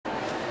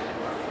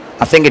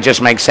I think it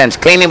just makes sense.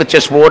 Cleaning with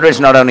just water is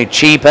not only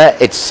cheaper,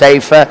 it's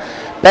safer,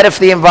 better for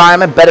the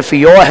environment, better for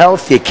your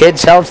health, your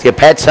kids' health, your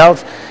pets'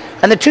 health.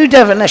 And the true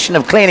definition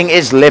of cleaning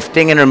is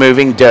lifting and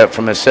removing dirt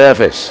from a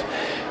surface.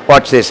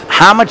 Watch this.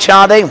 How much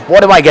are they?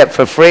 What do I get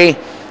for free?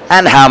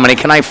 And how many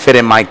can I fit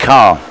in my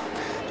car?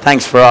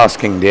 Thanks for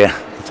asking, dear.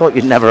 I thought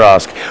you'd never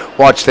ask.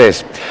 Watch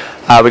this.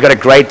 We've got a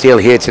great deal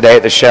here today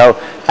at the show,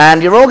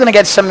 and you're all going to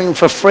get something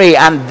for free.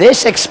 And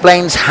this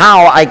explains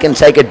how I can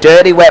take a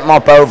dirty, wet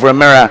mop over a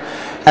mirror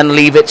and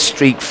leave it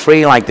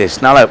streak-free like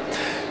this. Now look,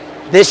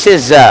 this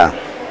is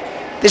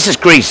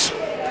grease,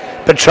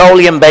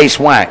 petroleum-based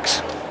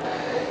wax.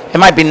 It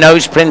might be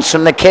nose prints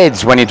from the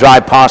kids when you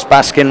drive past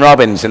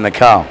Baskin-Robbins in the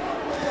car.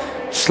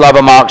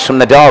 Slobber marks from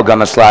the dog on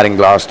the sliding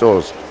glass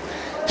doors.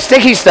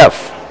 Sticky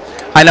stuff.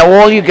 I know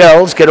all you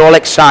girls get all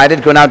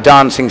excited going out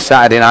dancing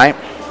Saturday night.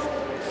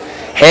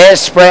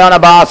 Hairspray on a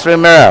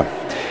bathroom mirror.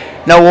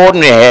 No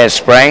ordinary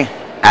hairspray.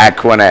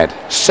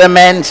 Aquanet.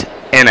 Cement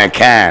in a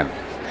can.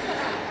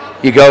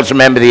 You girls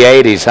remember the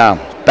 80s,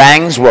 huh?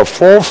 Bangs were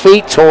 4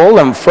 feet tall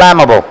and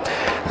flammable.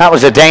 That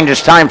was a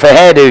dangerous time for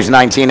hairdos,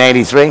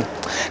 1983.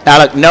 Now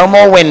look, no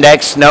more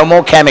Windex, no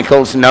more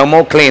chemicals, no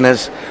more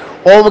cleaners.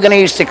 All we're going to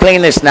use to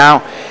clean this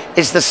now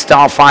is the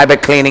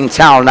Starfiber cleaning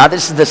towel. Now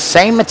this is the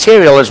same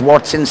material as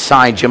what's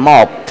inside your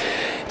mop.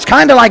 It's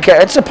kind of like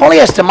it's a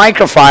polyester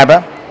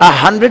microfiber,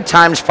 100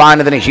 times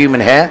finer than a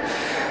human hair.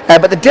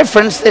 But the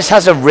difference, this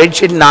has a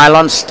rigid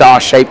nylon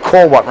star-shaped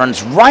core what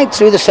runs right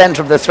through the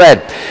center of the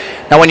thread.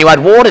 Now when you add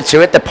water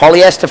to it, the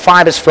polyester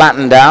fibers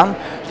flatten down,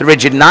 the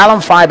rigid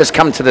nylon fibers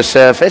come to the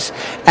surface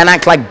and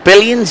act like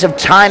billions of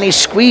tiny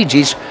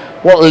squeegees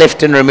what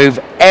lift and remove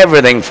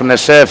everything from the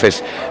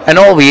surface. And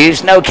all we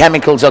use, no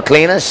chemicals or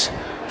cleaners,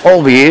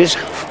 all we use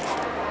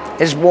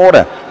is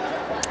water.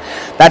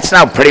 That's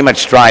now pretty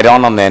much dried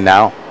on there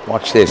now.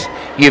 Watch this.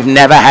 You've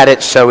never had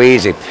it so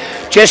easy.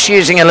 Just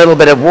using a little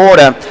bit of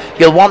water,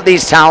 you'll want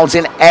these towels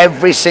in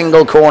every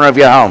single corner of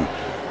your home.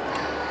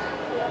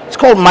 It's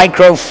called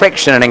micro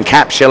friction and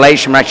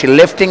encapsulation. We're actually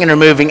lifting and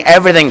removing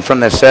everything from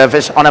the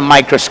surface on a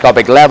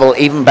microscopic level,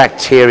 even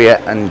bacteria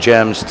and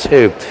germs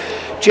too.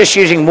 Just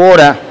using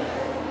water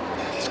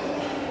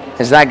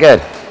is that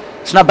good.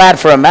 It's not bad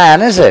for a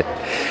man, is it?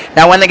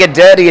 Now when they get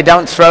dirty, you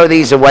don't throw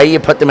these away. You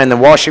put them in the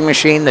washing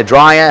machine, the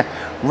dryer,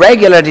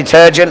 regular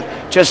detergent,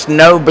 just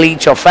no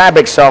bleach or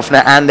fabric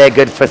softener, and they're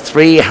good for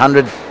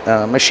 300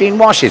 machine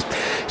washes.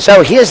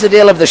 So here's the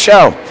deal of the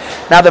show.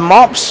 Now the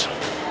mops,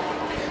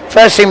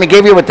 first thing we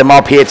give you with the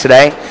mop here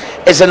today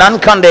is an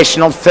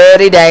unconditional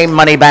 30-day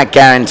money-back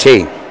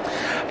guarantee.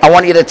 I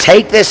want you to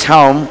take this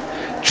home,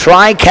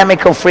 try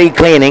chemical-free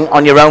cleaning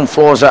on your own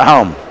floors at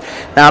home.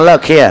 Now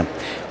look here.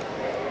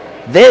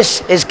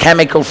 This is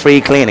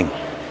chemical-free cleaning.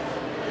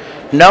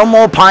 No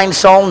more Pine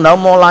Sol, no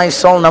more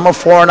Lysol, no more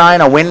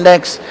 409 or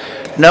Windex.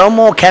 No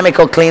more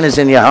chemical cleaners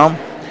in your home.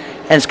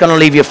 And it's going to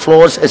leave your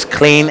floors as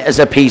clean as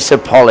a piece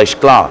of polished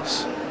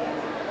glass.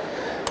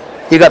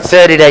 You've got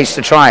 30 days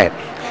to try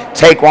it.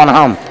 Take one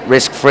home,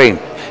 risk-free.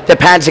 The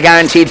pads are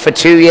guaranteed for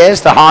 2 years,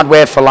 the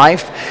hardware for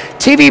life.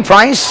 TV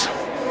price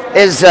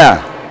is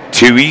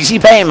 2 easy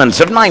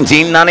payments of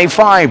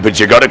 $19.95, but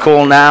you got to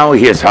call now.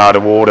 Here's how to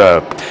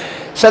order.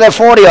 So they're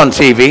 $40 on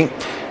TV.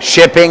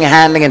 Shipping,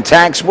 handling, and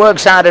tax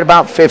works out at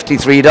about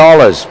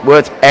 $53,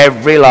 worth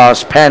every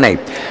last penny.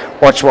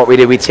 Watch what we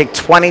do. We take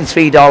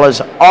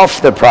 $23 off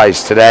the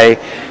price today.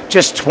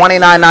 Just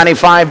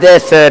 $29.95. They're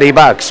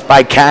 $30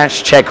 by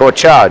cash, check, or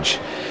charge.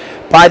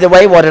 By the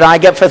way, what did I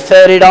get for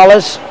 $30?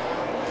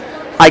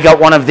 I got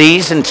one of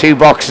these and 2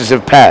 boxes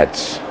of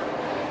pads.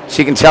 So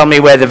you can tell me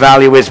where the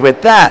value is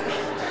with that.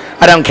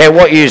 I don't care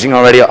what you're using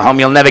already at home.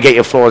 You'll never get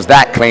your floors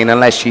that clean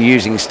unless you're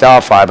using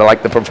Starfiber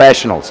like the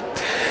professionals.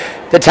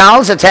 The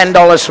towels are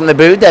 $10 from the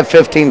booth. They're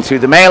 $15 through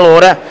the mail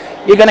order.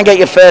 You're going to get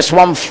your first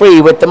one free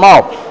with the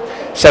mop.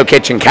 So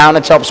kitchen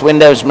countertops,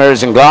 windows,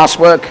 mirrors, and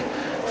glasswork.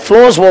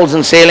 Floors, walls,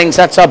 and ceilings,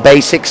 that's our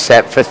basic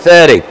set for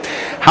 $30.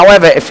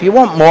 However, if you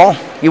want more,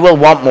 you will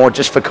want more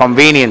just for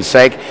convenience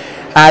sake.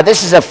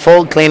 This is a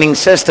full cleaning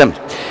system.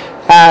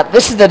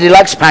 This is the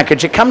deluxe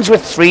package. It comes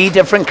with 3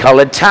 different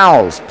colored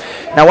towels.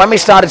 Now, when we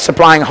started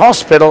supplying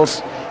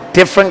hospitals,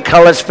 different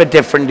colors for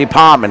different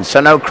departments, so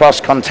no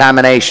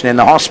cross-contamination in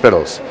the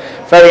hospitals.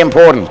 Very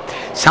important.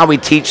 It's how we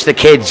teach the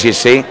kids, you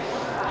see.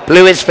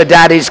 Blue is for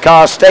daddy's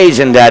car, stays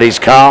in daddy's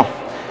car.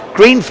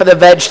 Green for the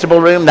vegetable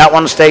room, that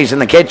one stays in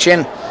the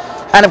kitchen.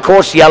 And of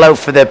course, yellow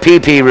for the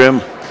pee-pee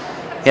room.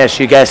 Yes,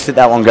 you guessed it,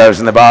 that one goes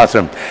in the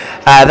bathroom.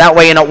 That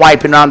way you're not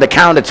wiping around the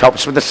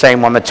countertops with the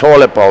same on the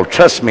toilet bowl.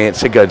 Trust me,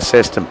 it's a good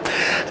system.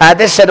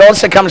 This set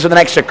also comes with an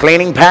extra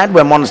cleaning pad.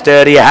 When one's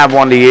dirty, you have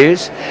one to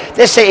use.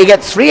 This set you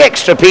get 3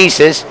 extra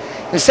pieces.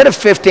 Instead of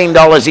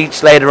 $15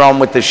 each later on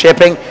with the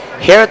shipping,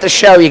 here at the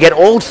show you get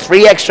all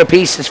 3 extra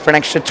pieces for an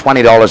extra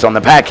 $20 on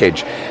the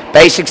package.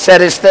 Basic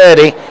set is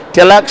 $30,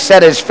 deluxe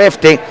set is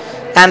 $50,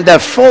 and the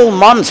full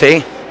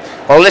Monty,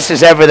 well, this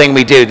is everything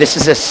we do. This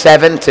is a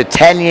 7 to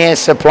 10 year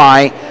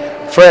supply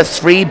for a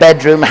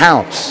 3-bedroom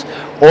house.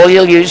 All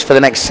you'll use for the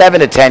next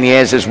 7 to 10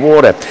 years is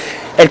water.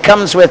 It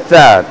comes with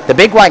the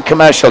big white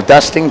commercial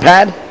dusting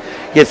pad,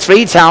 your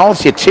 3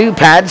 towels, your 2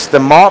 pads, the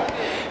mop.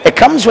 It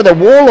comes with a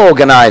wall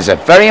organizer,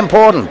 very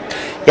important.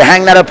 You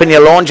hang that up in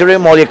your laundry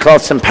room, all your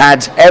cloths and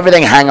pads,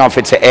 everything hang off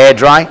it to air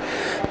dry.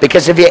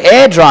 Because if you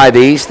air dry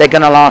these, they're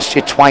going to last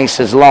you twice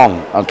as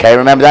long. Okay,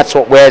 remember that's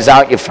what wears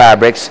out your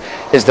fabrics,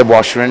 is the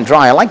washer and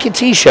dryer. Like your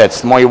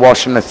t-shirts, the more you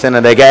wash them, the thinner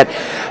they get.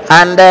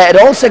 And it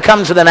also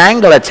comes with an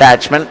angle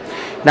attachment.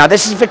 Now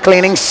this is for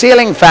cleaning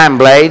ceiling fan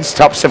blades,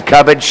 tops of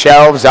cupboards,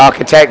 shelves,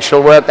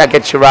 architectural work. That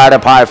gets you right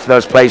up high for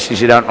those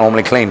places you don't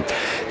normally clean.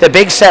 The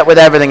big set with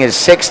everything is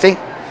 $60.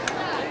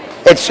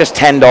 It's just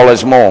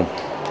 $10 more.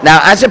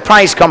 Now, as a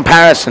price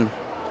comparison,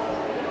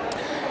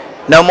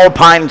 no more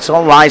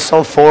Pine-Sol,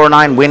 Lysol,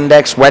 409,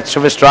 Windex, wet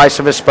service, dry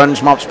service,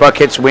 sponge mops,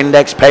 buckets,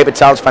 Windex, paper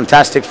towels,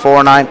 fantastic,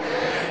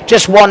 409.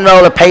 Just 1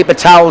 roll of paper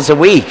towels a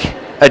week,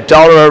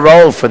 $1 a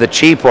roll for the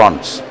cheap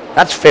ones.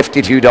 That's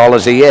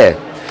 $52 a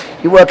year.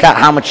 You work out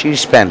how much you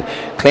spend.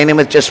 Cleaning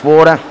with just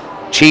water,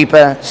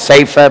 cheaper,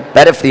 safer,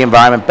 better for the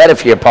environment, better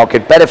for your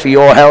pocket, better for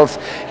your health,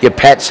 your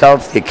pet's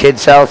health, your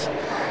kids' health.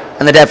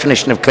 And the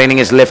definition of cleaning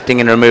is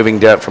lifting and removing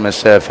dirt from a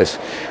surface.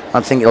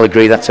 I think you'll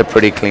agree that's a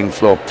pretty clean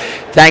floor.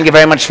 Thank you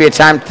very much for your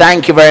time.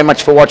 Thank you very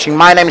much for watching.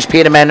 My name is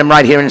Peter Mendham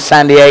right here in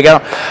San Diego.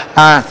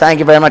 Thank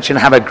you very much and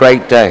have a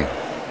great day.